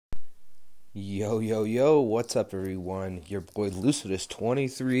Yo, yo, yo, what's up, everyone? Your boy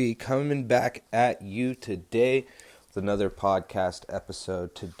Lucidus23 coming back at you today with another podcast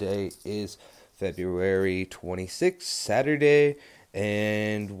episode. Today is February 26th, Saturday,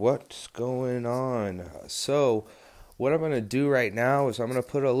 and what's going on? So, what I'm going to do right now is I'm going to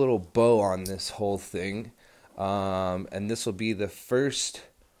put a little bow on this whole thing, and this will be the first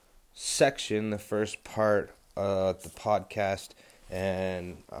section, the first part of the podcast,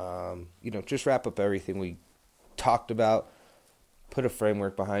 and just wrap up everything we talked about, put a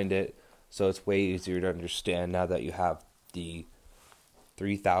framework behind it, so it's way easier to understand now that you have the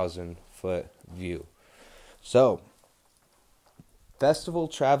 3,000 foot view. So, festival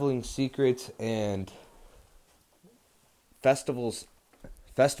traveling secrets and festival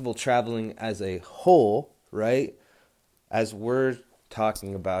traveling as a whole, right? As we're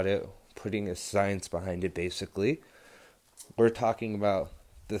talking about it, putting a science behind it, basically, we're talking about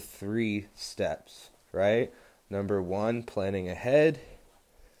the 3 steps, right? Number 1, planning ahead.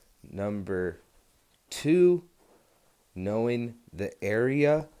 Number 2, knowing the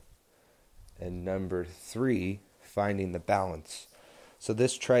area. And number 3, finding the balance. So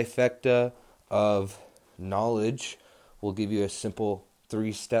this trifecta of knowledge will give you a simple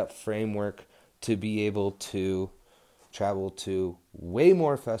 3-step framework to be able to travel to way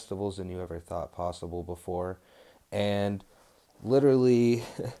more festivals than you ever thought possible before, and literally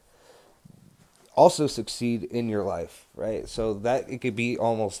also succeed in your life, right? So that it could be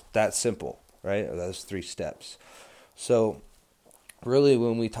almost that simple, right? Those 3 steps. So really,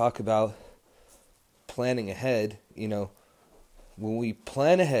 when we talk about planning ahead, when we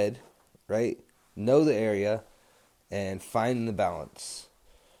plan ahead, right, know the area and find the balance,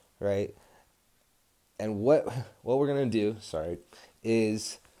 right? And what we're going to do,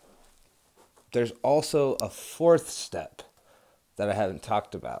 is there's also a 4th step that I haven't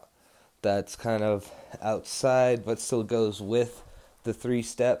talked about. That's kind of outside, but still goes with the 3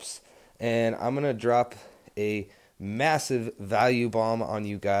 steps. And I'm going to drop a massive value bomb on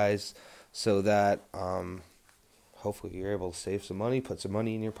you guys so that hopefully you're able to save some money, put some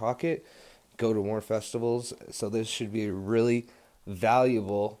money in your pocket, go to more festivals. So this should be a really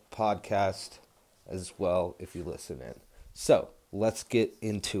valuable podcast as well if you listen in. So let's get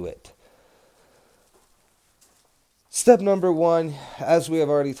into it. Step number 1, as we have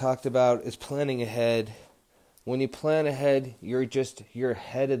already talked about, is planning ahead. When you plan ahead, you're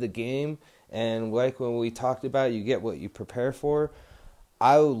ahead of the game. And like when we talked about, you get what you prepare for.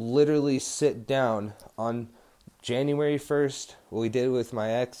 I would literally sit down on January 1st, what we did with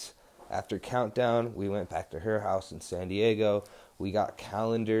my ex. After countdown, we went back to her house in San Diego. We got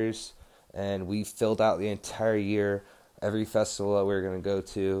calendars, and we filled out the entire year, every festival that we were going to go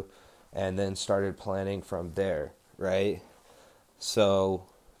to, and then started planning from there. Right? So,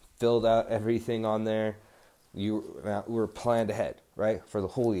 filled out everything on there. We were planned ahead, right? For the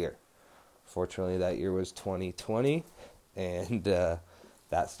whole year. Fortunately, that year was 2020, and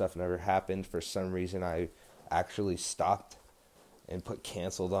that stuff never happened. For some reason, I actually stopped and put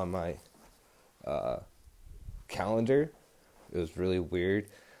canceled on my calendar. It was really weird.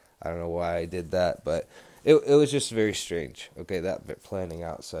 I don't know why I did that, but it was just very strange. Okay, that planning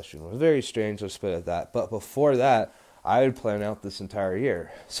out session was very strange. Let's put it at that. But before that, I would plan out this entire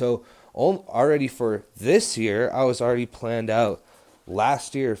year. So already for this year, I was already planned out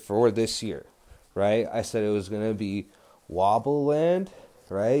last year for this year, right? I said it was going to be Wobble Land,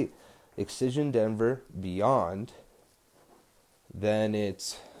 right? Excision Denver, Beyond. Then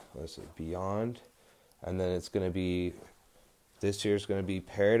it's, Beyond. And then it's going to be, this year's going to be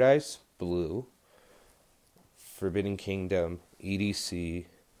Paradise Blue, Forbidden Kingdom, EDC,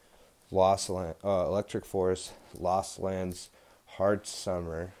 Electric Forest, Lost Lands, Hard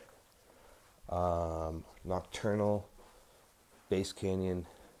Summer, Nocturnal, Base Canyon,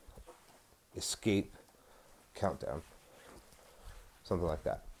 Escape, Countdown, something like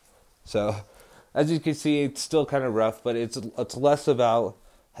that. So, as you can see, it's still kind of rough, but it's less about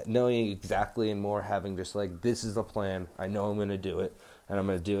knowing exactly and more having just like, this is the plan, I know I'm going to do it, and I'm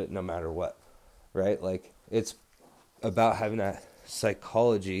going to do it no matter what, right? Like, it's about having that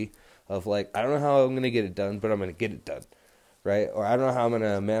psychology of like, I don't know how I'm going to get it done, but I'm going to get it done, right? Or I don't know how I'm going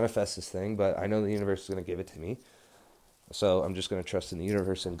to manifest this thing, but I know the universe is going to give it to me. So I'm just going to trust in the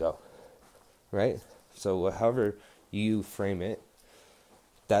universe and go, right? So however you frame it,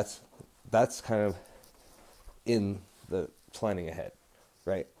 that's kind of in the planning ahead,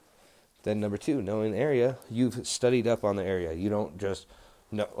 right? Then number 2, knowing the area. You've studied up on the area. You don't just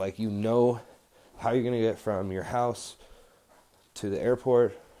know, like, you know how you're going to get from your house to the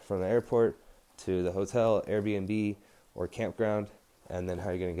airport, from the airport to the hotel, Airbnb, or campground, and then how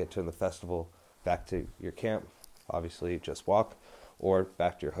you're going to get to the festival back to your camp. Obviously, just walk, or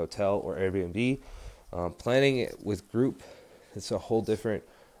back to your hotel or Airbnb. Planning it with group, it's a whole different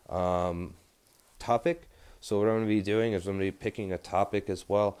topic. So what I'm going to be doing is I'm going to be picking a topic as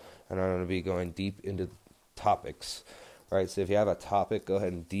well, and I'm going to be going deep into topics. All right, so if you have a topic, go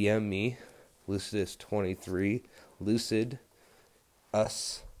ahead and DM me, Lucidus23, Lucid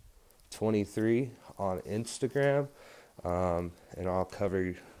Us 23 on Instagram, and I'll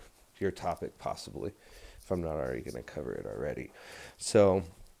cover your topic possibly, if I'm not already going to cover it already. So,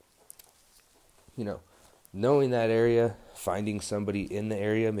 knowing that area, finding somebody in the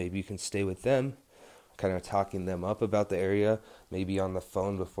area, maybe you can stay with them, kind of talking them up about the area, maybe on the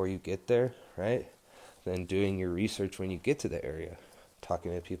phone before you get there, right? Then doing your research when you get to the area,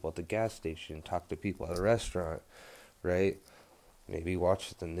 talking to people at the gas station, talk to people at a restaurant, right? Maybe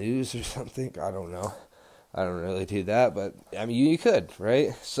watch the news or something. I don't know. I don't really do that, but I mean, you could,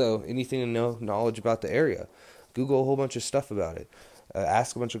 right? So anything to know knowledge about the area, Google a whole bunch of stuff about it,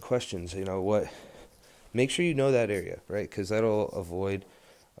 ask a bunch of questions. Make sure you know that area, right? Because that'll avoid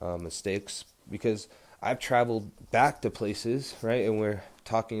mistakes. Because I've traveled back to places, right? And we're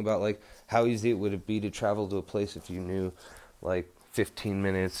talking about like how easy it would be to travel to a place if you knew like 15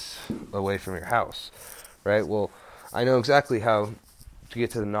 minutes away from your house, right? Well, I know exactly how to get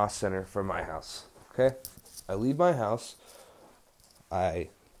to the NOS Center from my house, okay? I leave my house. I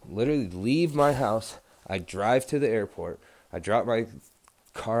literally leave my house. I drive to the airport. I drop my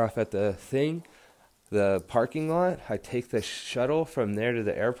car off at the parking lot. I take the shuttle from there to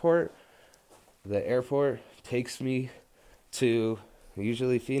the airport. The airport takes me to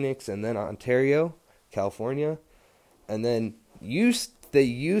usually Phoenix and then Ontario, California. And then they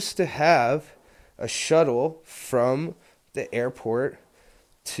used to have a shuttle from the airport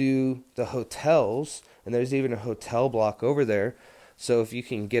to the hotels, and there's even a hotel block over there. So if you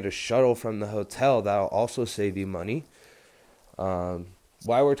can get a shuttle from the hotel, that'll also save you money. Why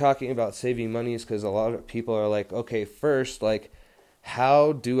we're talking about saving money is because a lot of people are like, okay, first, like,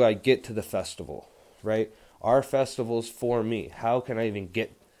 how do I get to the festival, right? Our festival's for me. How can I even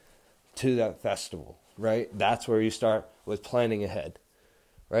get to that festival, right? That's where you start with planning ahead,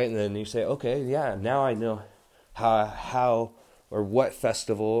 right? And then you say, okay, yeah, now I know how or what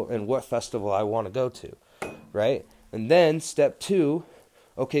festival I want to go to, right? And then step 2,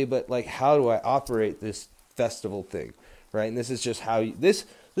 okay, but like, how do I operate this festival thing, right? And this is just this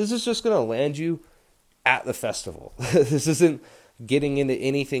is just going to land you at the festival. This isn't getting into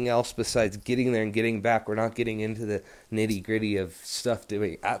anything else besides getting there and getting back. We're not getting into the nitty gritty of stuff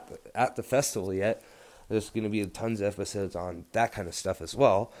doing at the festival yet. There's going to be tons of episodes on that kind of stuff as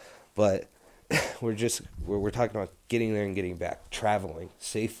well, but we're talking about getting there and getting back, traveling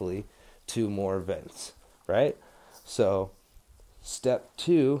safely to more events, right? So step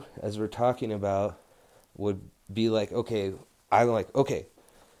 2, as we're talking about, would be like, okay,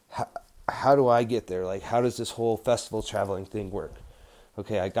 how do I get there? Like, how does this whole festival traveling thing work?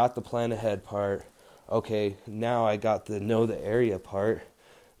 Okay, I got the plan ahead part. Okay, now I got the know the area part.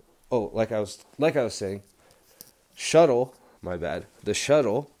 Oh, like I was saying, shuttle, my bad. The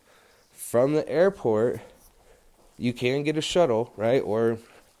shuttle from the airport, you can get a shuttle, right? Or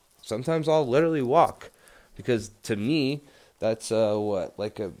sometimes I'll literally walk, because to me, that's is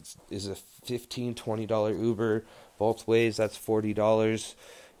a $15, $20 Uber both ways. That's $40.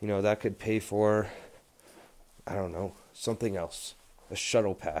 That could pay for, I don't know, something else, a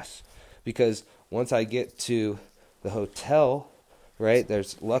shuttle pass. Because once I get to the hotel, right,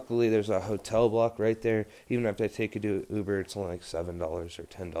 luckily there's a hotel block right there. Even if I take it to Uber, it's only like $7 or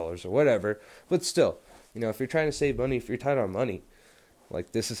 $10 or whatever. But still, if you're trying to save money, if you're tight on money,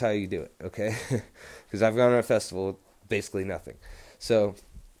 like, this is how you do it, okay? Because I've gone to a festival, basically nothing. So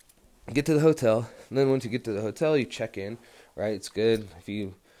get to the hotel, and then once you get to the hotel, you check in, right? It's good if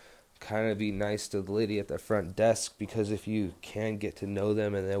you kind of be nice to the lady at the front desk, because if you can get to know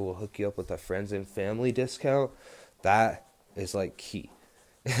them and they will hook you up with a friends and family discount, that is like key.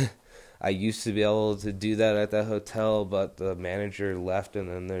 I used to be able to do that at the hotel, but the manager left, and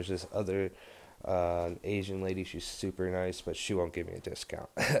then there's this other Asian lady. She's super nice, but she won't give me a discount.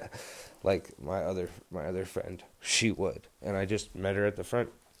 Like my other friend, she would, and I just met her at the front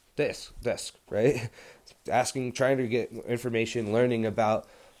desk, right? Trying to get information, learning about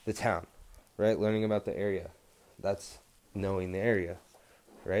the town, right? Learning about the area. That's knowing the area,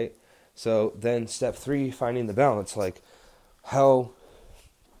 right? So then step 3, finding the balance. Like, how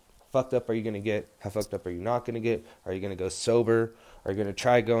fucked up are you going to get? How fucked up are you not going to get? Are you going to go sober? Are you going to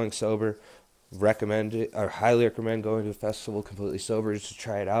try going sober? Recommend it, or highly recommend going to a festival completely sober just to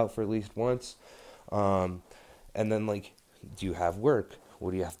try it out for at least once. And then, like, Do you have work?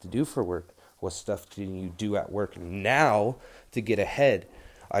 What do you have to do for work? What stuff can you do at work now to get ahead?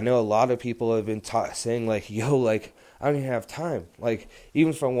 I know a lot of people have been saying like, yo, like, I don't even have time. Like,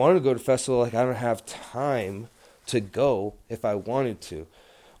 even if I wanted to go to festival, like, I don't have time to go if I wanted to.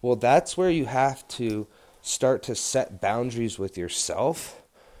 Well, that's where you have to start to set boundaries with yourself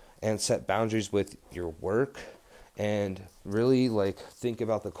and set boundaries with your work and really, like, think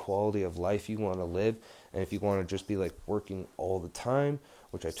about the quality of life you want to live. And if you want to just be, like, working all the time,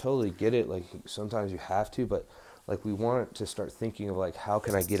 which I totally get it, like, sometimes you have to, but, like, we want to start thinking of, like, how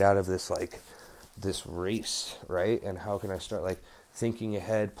can I get out of this, like, this race, right? And how can I start, like, thinking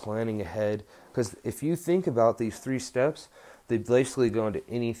ahead, planning ahead? Because if you think about these 3 steps, they basically go into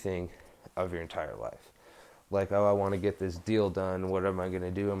anything of your entire life. Like, oh, I want to get this deal done. What am I going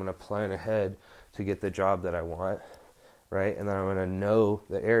to do? I'm going to plan ahead to get the job that I want, right? And then I'm going to know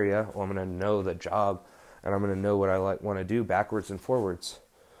the area, or I'm going to know the job, and I'm going to know what I want to do backwards and forwards,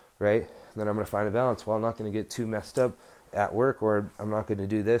 right? And then I'm going to find a balance. Well, I'm not going to get too messed up at work, or I'm not going to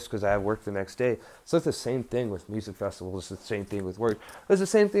do this because I have work the next day. So it's the same thing with music festivals. It's the same thing with work. It's the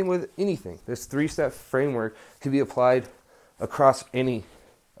same thing with anything. This 3-step framework can be applied across anything.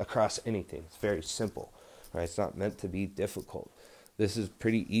 It's very simple, right? It's not meant to be difficult. This is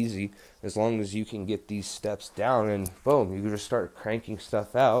pretty easy as long as you can get these steps down, and boom, you just start cranking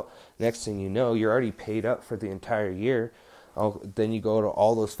stuff out. Next thing you know, you're already paid up for the entire year. Then you go to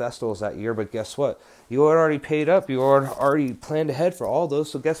all those festivals that year, but guess what? You are already paid up. You are already planned ahead for all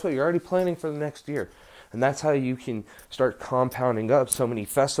those, so guess what? You're already planning for the next year. And that's how you can start compounding up so many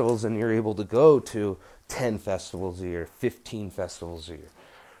festivals, and you're able to go to 10 festivals a year, 15 festivals a year,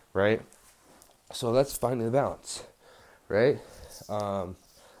 right? So that's finding the balance, right?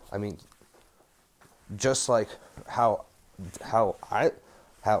 I mean, just like how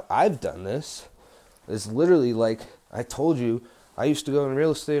I've done this is literally like I told you. I used to go in a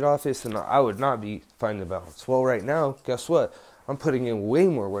real estate office and I would not be finding the balance. Well, right now, guess what? I'm putting in way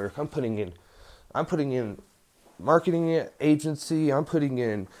more work. I'm putting in marketing agency. I'm putting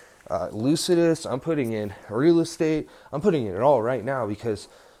in Lucidus. I'm putting in real estate. I'm putting in it all right now because,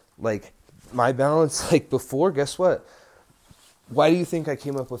 like, my balance, like before, guess what? Why do you think I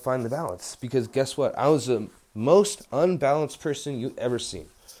came up with Find the Balance? Because guess what? I was the most unbalanced person you ever seen.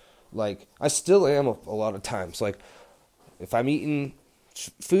 Like, I still am a lot of times. Like, if I'm eating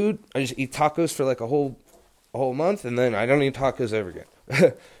food, I just eat tacos for like a whole month, and then I don't eat tacos ever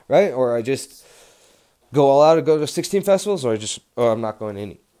again, right? Or I just go all out and go to 16 festivals, or I'm not going to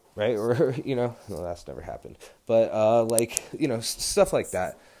any, right? Or, no, that's never happened. But, stuff like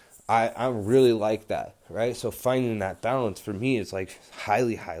that. I really like that, right? So finding that balance for me is like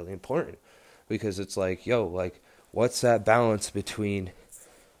highly, highly important because it's like, what's that balance between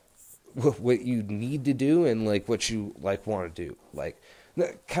what you need to do and like what you like want to do? Like,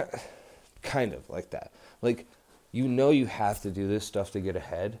 kind of like that. Like, you have to do this stuff to get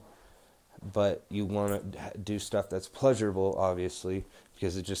ahead, but you want to do stuff that's pleasurable, obviously,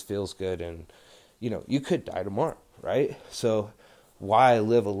 because it just feels good. And, you could die tomorrow, right? So why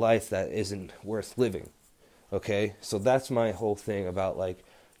live a life that isn't worth living? Okay, so that's my whole thing about, like,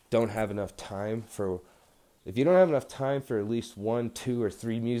 don't have enough time for, if you don't have enough time for at least 1, 2, or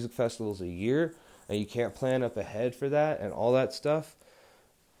 3 music festivals a year, and you can't plan up ahead for that and all that stuff,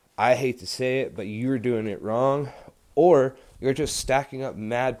 I hate to say it, but you're doing it wrong, or you're just stacking up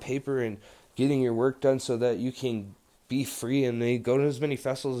mad paper and getting your work done so that you can be free and then go to as many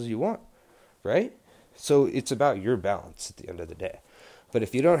festivals as you want, right? So it's about your balance at the end of the day. But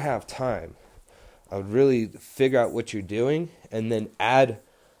if you don't have time, I would really figure out what you're doing and then add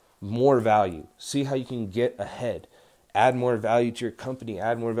more value. See how you can get ahead. Add more value to your company.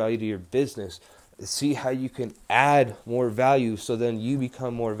 Add more value to your business. See how you can add more value so then you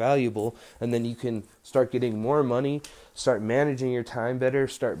become more valuable, and then you can start getting more money, start managing your time better,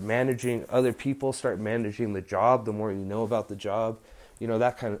 start managing other people, start managing the job the more you know about the job.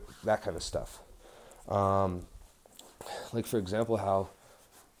 That kind of stuff. Like, for example, how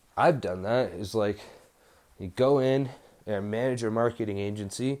I've done that is like you go in and manage your marketing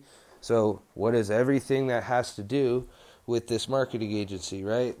agency. So what is everything that has to do with this marketing agency,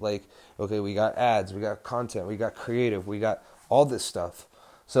 right? Like, okay, we got ads, we got content, we got creative, we got all this stuff.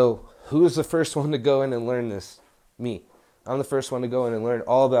 So who is the first one to go in and learn this? Me. I'm the first one to go in and learn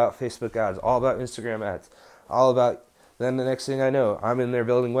all about Facebook ads, all about Instagram ads, all about, then the next thing I know, I'm in there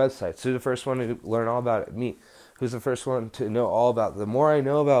building websites. Who's the first one to learn all about it? Me. Who's the first one to know all about it? The more I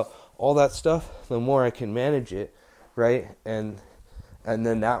know about all that stuff, the more I can manage it, right? And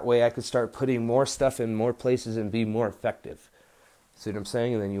then that way I could start putting more stuff in more places and be more effective. See what I'm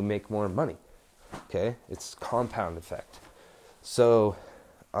saying? And then you make more money. Okay? It's compound effect. So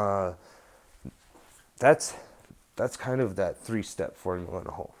that's kind of that 3-step formula in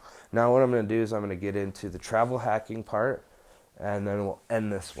a whole. Now what I'm going to do is I'm going to get into the travel hacking part, and then we'll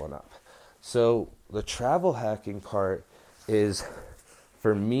end this one up. So the travel hacking part is,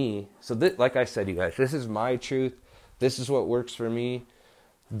 for me, so like I said, you guys, this is my truth. This is what works for me.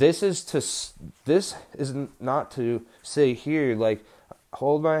 This is not to say here, like,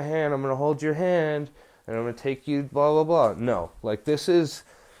 hold my hand, I'm going to hold your hand, and I'm going to take you blah, blah, blah. No, like, this is,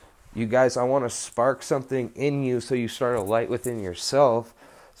 you guys, I want to spark something in you so you start a light within yourself,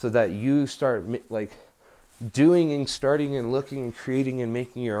 so that you start, like, doing and starting and looking and creating and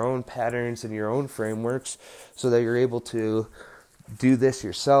making your own patterns and your own frameworks, so that you're able to do this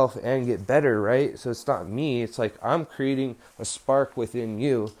yourself and get better, right? So it's not me, it's like I'm creating a spark within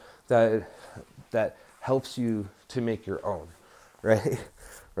you that helps you to make your own, right?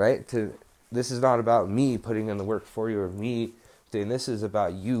 Right? This is not about me putting in the work for you, or me doing this. Is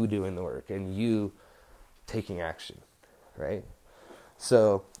about you doing the work and you taking action, right?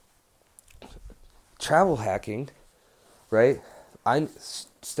 So travel hacking, right?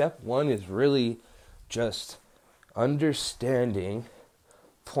 Step 1 is really just understanding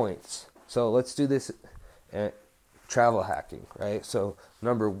points. So let's do this at travel hacking, right? So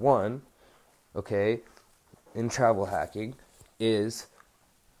number 1, okay, in travel hacking is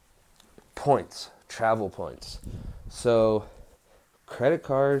points, travel points. So credit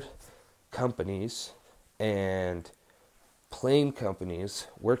card companies and plane companies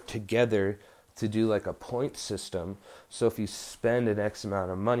work together to do like a point system. So if you spend an X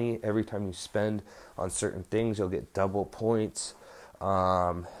amount of money, every time you spend on certain things, you'll get double points.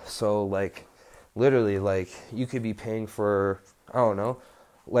 So like literally, like you could be paying for, I don't know,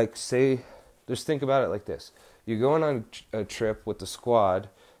 like say, just think about it like this. You're going on a trip with the squad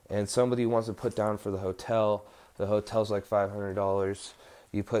and somebody wants to put down for the hotel. The hotel's like $500.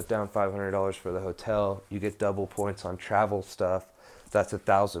 You put down $500 for the hotel. You get double points on travel stuff. That's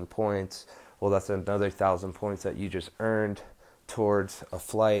 1,000 points. Well, that's another 1,000 points that you just earned towards a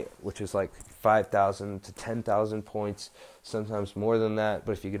flight, which is like 5,000 to 10,000 points, sometimes more than that.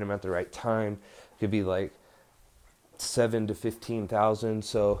 But if you get them at the right time, it could be like 7 to 15,000.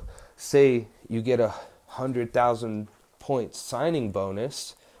 So say you get 100,000 points signing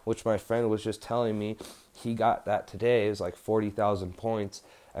bonus, which my friend was just telling me he got that today. It was like 40,000 points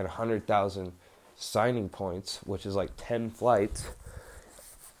and 100,000 signing points, which is like 10 flights.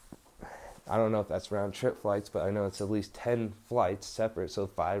 I don't know if that's round trip flights, but I know it's at least 10 flights separate, so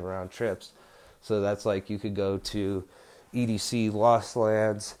 5 round trips. So that's like you could go to EDC, Lost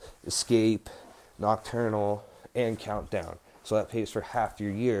Lands, Escape, Nocturnal, and Countdown. So that pays for half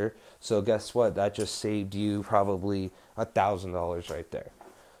your year. So guess what? That just saved you probably $1,000 right there.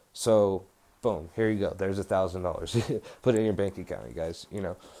 So boom, here you go. There's $1,000. Put it in your bank account, you guys.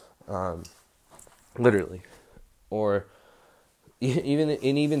 You know, literally. Or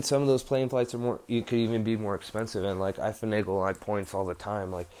even some of those plane flights are more. You could even be more expensive. And like I finagle my points all the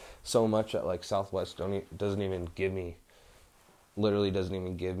time. Like so much that like Southwest doesn't even give me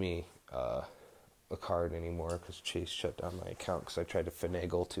a card anymore because Chase shut down my account because I tried to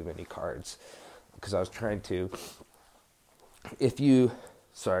finagle too many cards because I was trying to. If you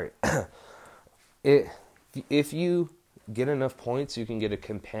get enough points, you can get a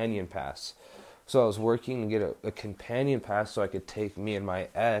companion pass. So I was working to get a companion pass so I could take me and my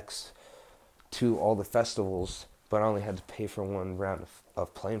ex to all the festivals, but I only had to pay for one round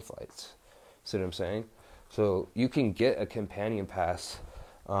of plane flights. See what I'm saying? So you can get a companion pass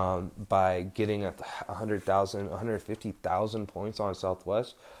by getting 100,000, 150,000 points on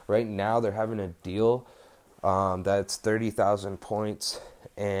Southwest. Right now they're having a deal that's 30,000 points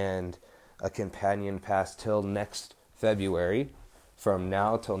and a companion pass till next February. From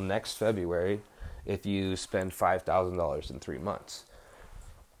now till next February, if you spend $5,000 in 3 months.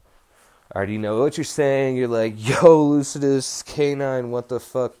 I already know what you're saying. You're like, yo, Lucidus K9, what the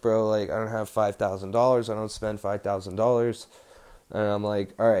fuck, bro? Like, I don't have $5,000. I don't spend $5,000. And I'm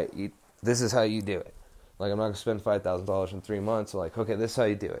like, all right, this is how you do it. Like, I'm not going to spend $5,000 in 3 months. So like, okay, this is how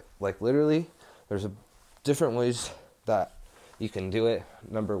you do it. Like, literally, there's different ways that you can do it.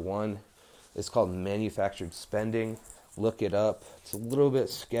 Number 1, it's called manufactured spending. Look it up. It's a little bit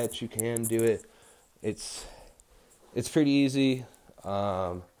sketch. You can do it. It's pretty easy.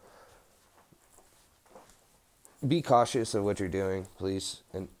 Be cautious of what you're doing, please,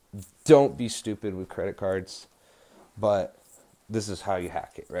 and don't be stupid with credit cards. But this is how you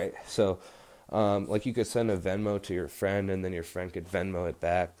hack it, right? So, like you could send a Venmo to your friend, and then your friend could Venmo it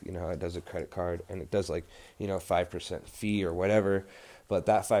back. You know, it does a credit card, and it does like 5% fee or whatever. But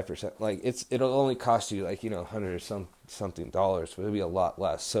that 5%, like it'll only cost you like, $100 or something dollars, but it'll be a lot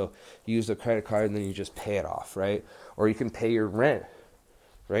less. So you use the credit card and then you just pay it off, right? Or you can pay your rent,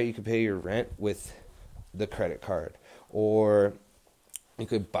 right? You can pay your rent with the credit card, or you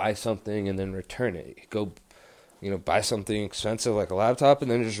could buy something and then return it. You could go, buy something expensive like a laptop and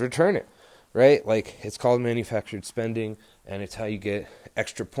then just return it, right? Like, it's called manufactured spending, and it's how you get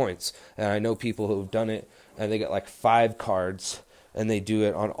extra points. And I know people who've done it, and they get like 5 cards, and they do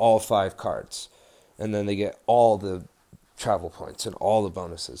it on all 5 cards. And then they get all the travel points and all the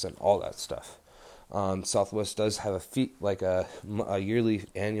bonuses and all that stuff. Southwest does have a fee, like a yearly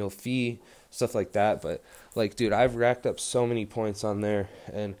annual fee, stuff like that. But like, dude, I've racked up so many points on there,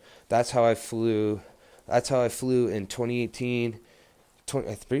 and that's how I flew. That's how I flew in 2018.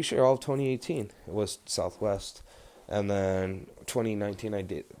 I'm pretty sure all of 2018 it was Southwest, and then 2019 I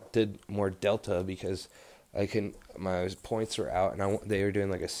did more Delta because my points were out, and they were doing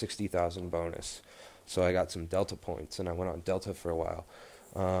like a 60,000 bonus, so I got some Delta points, and I went on Delta for a while.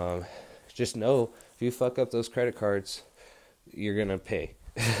 Just know, if you fuck up those credit cards, you're gonna pay.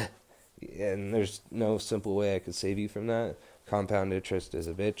 And there's no simple way I could save you from that. Compound interest is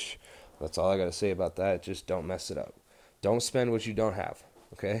a bitch. That's all I gotta say about that. Just don't mess it up. Don't spend what you don't have,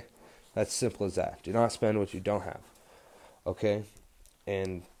 okay? That's simple as that. Do not spend what you don't have, okay?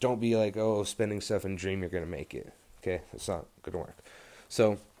 And don't be like, spending stuff and dream you're gonna make it, okay? It's not gonna work.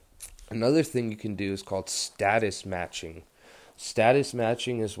 So, another thing you can do is called status matching. Status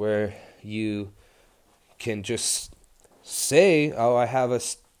matching is where you can just say, I have a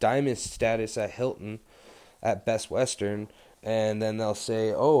diamond status at Hilton, at Best Western, and then they'll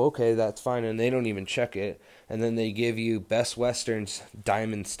say, okay, that's fine, and they don't even check it, and then they give you Best Western's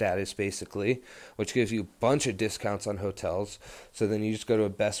diamond status, basically, which gives you a bunch of discounts on hotels. So then you just go to a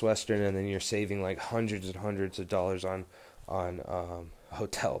Best Western, and then you're saving like hundreds and hundreds of dollars on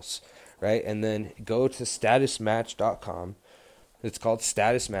hotels, right? And then go to statusmatch.com. It's called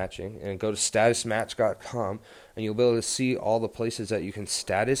status matching, and go to statusmatch.com, and you'll be able to see all the places that you can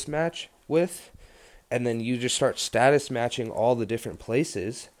status match with, and then you just start status matching all the different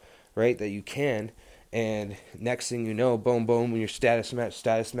places, right, that you can, and next thing you know, boom, boom, when you're status match,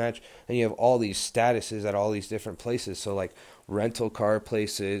 and you have all these statuses at all these different places, so like rental car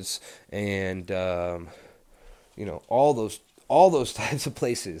places, and all those types of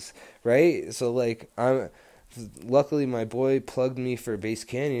places, right? So like, luckily my boy plugged me for Base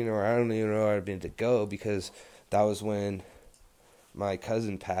Canyon, or I don't even know where I've been to go, because that was when my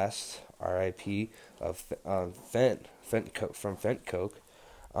cousin passed, R.I.P. of Fent Coke, from Fent Coke,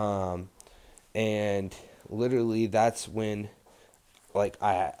 and literally that's when, like,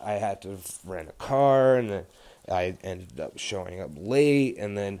 I had to rent a car, and then I ended up showing up late,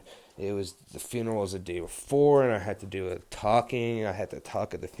 and then the funeral was the day before, and I had to do a talking. I had to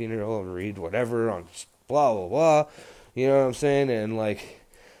talk at the funeral and read whatever on blah blah blah, you know what I'm saying? And like,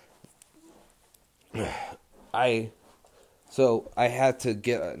 I had to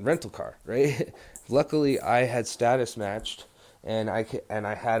get a rental car, right? Luckily, I had status matched, and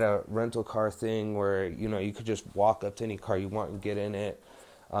I had a rental car thing where you could just walk up to any car you want and get in it.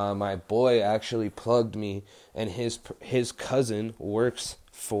 My boy actually plugged me, and his cousin works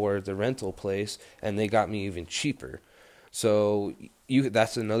for the rental place, and they got me even cheaper. So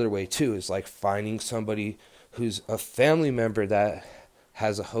that's another way too, is like finding somebody who's a family member that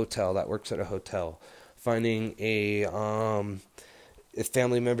has a hotel, that works at a hotel, finding a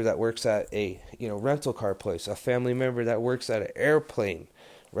family member that works at a rental car place, a family member that works at an airplane,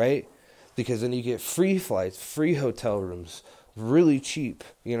 right? Because then you get free flights, free hotel rooms, really cheap,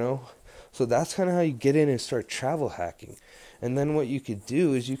 So that's kind of how you get in and start travel hacking. And then what you could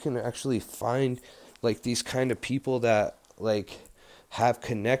do is you can actually find like these kind of people that like have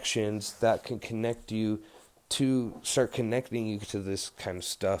connections that can connect you to start connecting you to this kind of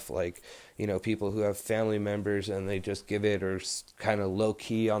stuff, like people who have family members and they just give it, or kind of low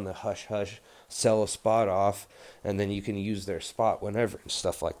key on the hush hush sell a spot off, and then you can use their spot whenever and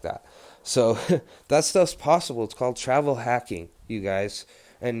stuff like that. So that stuff's possible. It's called travel hacking, you guys,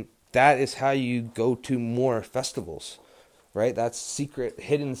 and that is how you go to more festivals, right? That's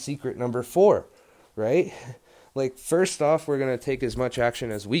hidden secret number 4, right? Like, first off, we're going to take as much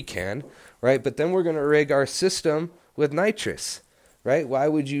action as we can, right? But then we're going to rig our system with nitrous, right? Why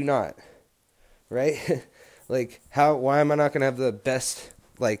would you not, right? Like, why am I not going to have the best,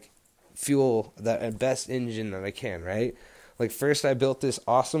 like, fuel, and best engine that I can, right? Like, first I built this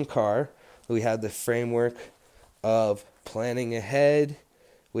awesome car. We had the framework of planning ahead.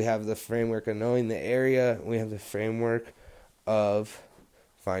 We have the framework of knowing the area. We have the framework of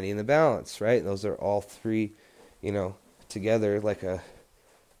finding the balance, right? Those are all 3, together like a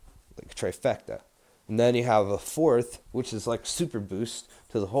trifecta. And then you have a fourth, which is like super boost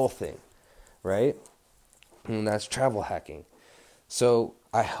to the whole thing, right? And that's travel hacking. So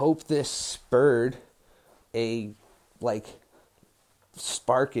I hope this spurred a like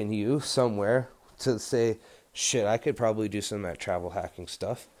spark in you somewhere to say, shit, I could probably do some of that travel hacking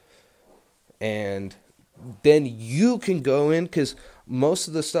stuff. And then you can go in, because most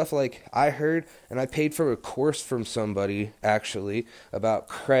of the stuff, like I heard, and I paid for a course from somebody actually about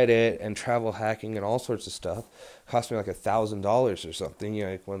credit and travel hacking and all sorts of stuff. Cost me like $1,000 or something, you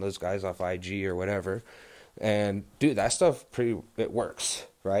know, like one of those guys off IG or whatever. And dude, that stuff it works,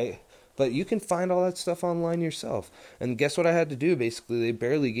 right? But you can find all that stuff online yourself. And guess what I had to do? Basically, they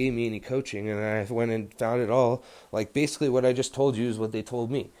barely gave me any coaching, and I went and found it all. Like, basically what I just told you is what they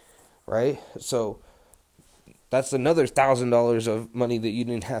told me, right? So that's another $1,000 of money that you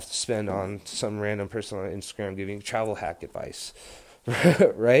didn't have to spend on some random person on Instagram giving you travel hack advice,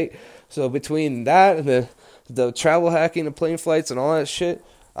 right? So between that and the travel hacking and plane flights and all that shit,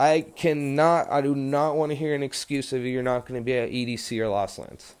 I do not want to hear an excuse of you're not going to be at EDC or Lost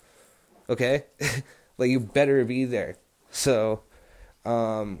Lands. Okay? Like, you better be there. So,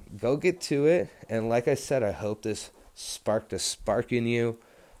 go get to it. And like I said, I hope this sparked a spark in you,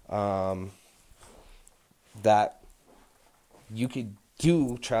 that you could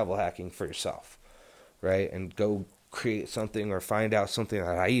do travel hacking for yourself, right? And go create something or find out something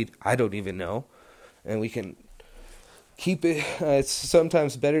that I don't even know. And we can keep it. It's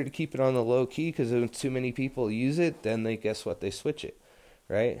sometimes better to keep it on the low key, because if too many people use it, then guess what? They switch it,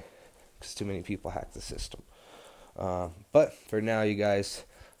 right? Because too many people hack the system. But for now, you guys,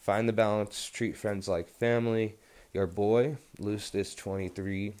 find the balance, treat friends like family. Your boy,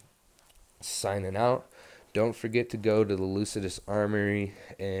 Lucidus23, signing out. Don't forget to go to the Lucidus Armory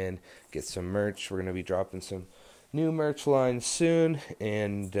and get some merch. We're going to be dropping some new merch lines soon.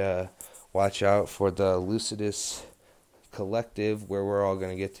 And watch out for the Lucidus Collective, where we're all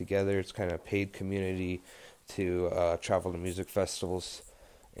going to get together. It's kind of a paid community to travel to music festivals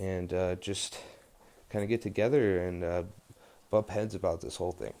and just kind of get together and bump heads about this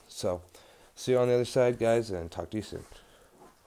whole thing. So, see you on the other side, guys, and talk to you soon.